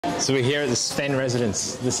So we're here at the Sven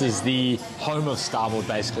residence. This is the home of Starboard,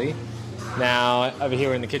 basically. Now, over here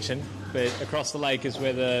we're in the kitchen, but across the lake is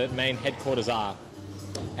where the main headquarters are.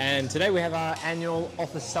 And today we have our annual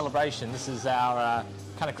office celebration. This is our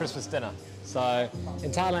kind of Christmas dinner. So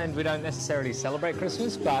in Thailand we don't necessarily celebrate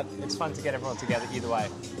Christmas, but it's fun to get everyone together either way.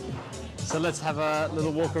 So let's have a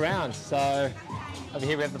little walk around. So over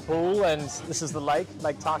here we have the pool, and this is the lake,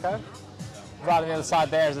 Lake Taco. Right on the other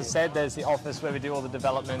side there, as I said, there's the office where we do all the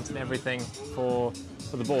development and everything for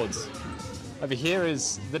the boards. Over here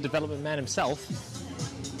is the development man himself.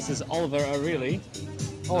 This is Oliver O'Reilly.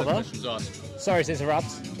 Oliver, sorry to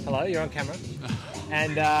interrupt. Hello, you're on camera.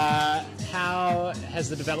 And how has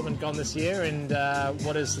the development gone this year, and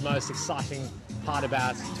what is the most exciting part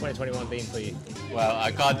about 2021 been for you? Well,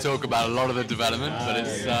 I can't talk about a lot of the development, but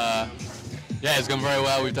it's yeah, it's gone very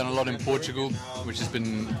well. We've done a lot in Portugal, which has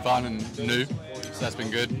been fun and new, so that's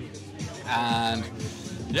been good. And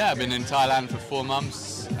yeah, I've been in Thailand for 4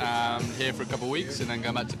 months, here for a couple of weeks, and then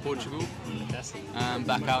going back to Portugal, and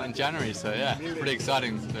back out in January. So yeah, pretty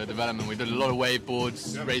exciting, the development. We did a lot of wave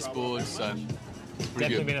boards, race boards, so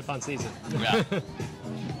definitely good. Been a fun season. Yeah.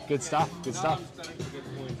 Good stuff, good stuff.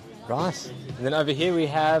 Right, and then over here we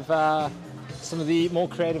have some of the more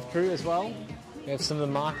creative crew as well. We have some of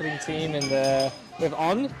the marketing team, and we have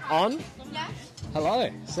On. Hello.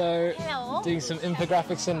 So, hello. Doing some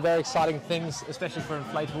infographics and very exciting things, especially for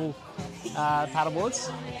inflatable paddleboards.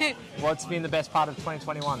 What's been the best part of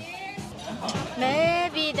 2021?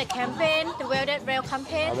 Maybe the campaign, the Welded Rail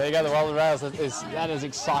campaign. Oh, there you go, the Welded Rails. That is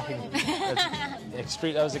exciting.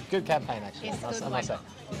 That was a good campaign, actually. I must say.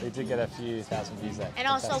 We did get a few thousand views there. And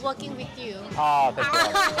also working with you. Oh, thank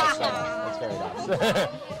you. That's very nice.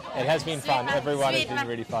 It has been fun. Everyone has been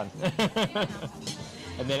really fun.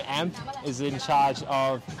 And then Amp is in charge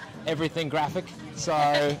of everything graphic.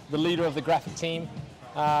 So the leader of the graphic team.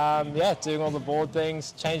 Yeah, doing all the board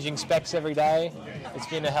things, changing specs every day. It's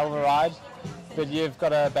been a hell of a ride. But you've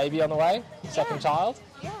got a baby on the way, second child.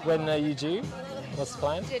 When are you due? What's the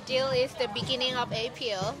plan? The deal is the beginning of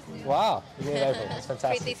April. Wow, beginning of April. That's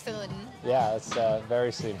fantastic. Pretty soon. Yeah, it's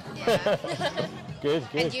very soon. Yeah. Good.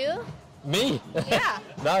 And you? Me? Yeah.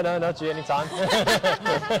 No, not you anytime.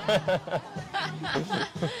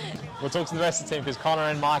 We'll talk to the rest of the team, because Connor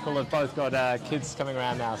and Michael have both got kids coming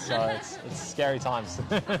around now, so it's scary times.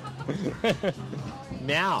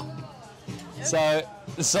 Meow. So,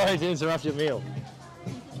 sorry to interrupt your meal.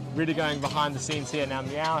 Really going behind the scenes here. Now,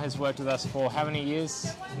 Meow has worked with us for how many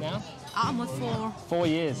years now? Almost 4. 4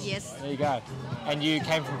 years? Yes. There you go. And you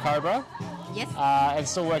came from Cobra? Yes. And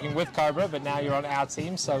still working with Cobra, but now you're on our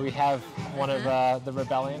team, so we have one of the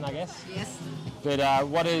rebellion, I guess. Yes. But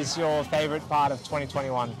what is your favourite part of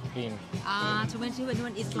 2021 been?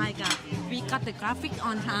 2021 is like we got the graphic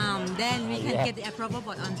on time, then we can get the approval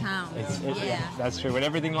board on time. Yeah, that's true. When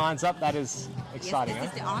everything lines up, that is exciting. Yes,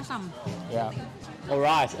 this is awesome. Yeah. All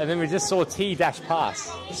right, and then we just saw T dash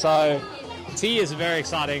pass. So T is a very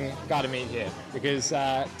exciting guy to meet here, because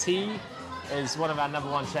T is one of our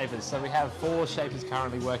 #1 shapers. So we have 4 shapers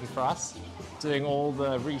currently working for us, doing all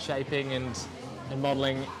the reshaping and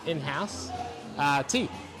modelling in-house. T.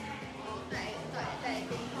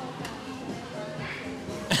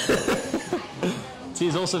 T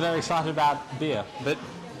is also very excited about beer, but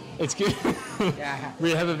it's good.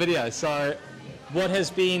 We have a video. So what has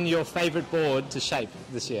been your favourite board to shape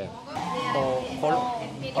this year? Oh,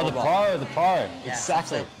 the Pro. Yeah,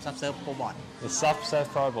 exactly. Soft Surf Pro board. The Soft Surf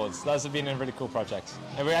Pro boards. Those have been a really cool projects.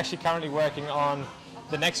 And we're actually currently working on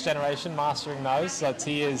the next generation, mastering those. So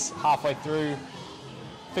T is halfway through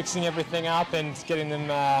fixing everything up and getting them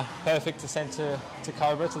perfect to send to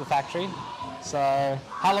Cobra, to the factory. So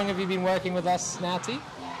how long have you been working with us now, T?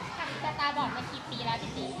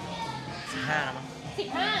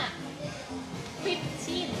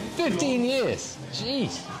 15 years.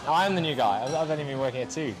 Jeez. I'm the new guy. I've only been working at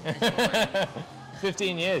 2.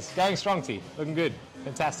 15 years. Going strong, T. Looking good.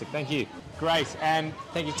 Fantastic. Thank you. Great. And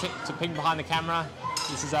thank you to Ping behind the camera.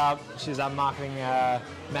 She's our marketing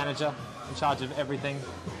manager, in charge of everything,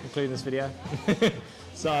 including this video.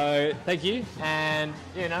 So thank you. And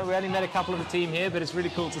we only met a couple of the team here, but it's really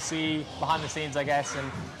cool to see behind the scenes, I guess.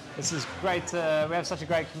 And this is great. We have such a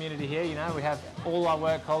great community here. We have all our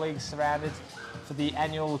work colleagues surrounded for the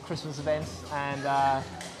annual Christmas event, and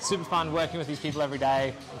super fun working with these people every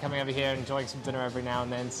day and coming over here and enjoying some dinner every now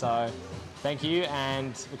and then. So thank you,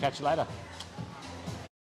 and we'll catch you later.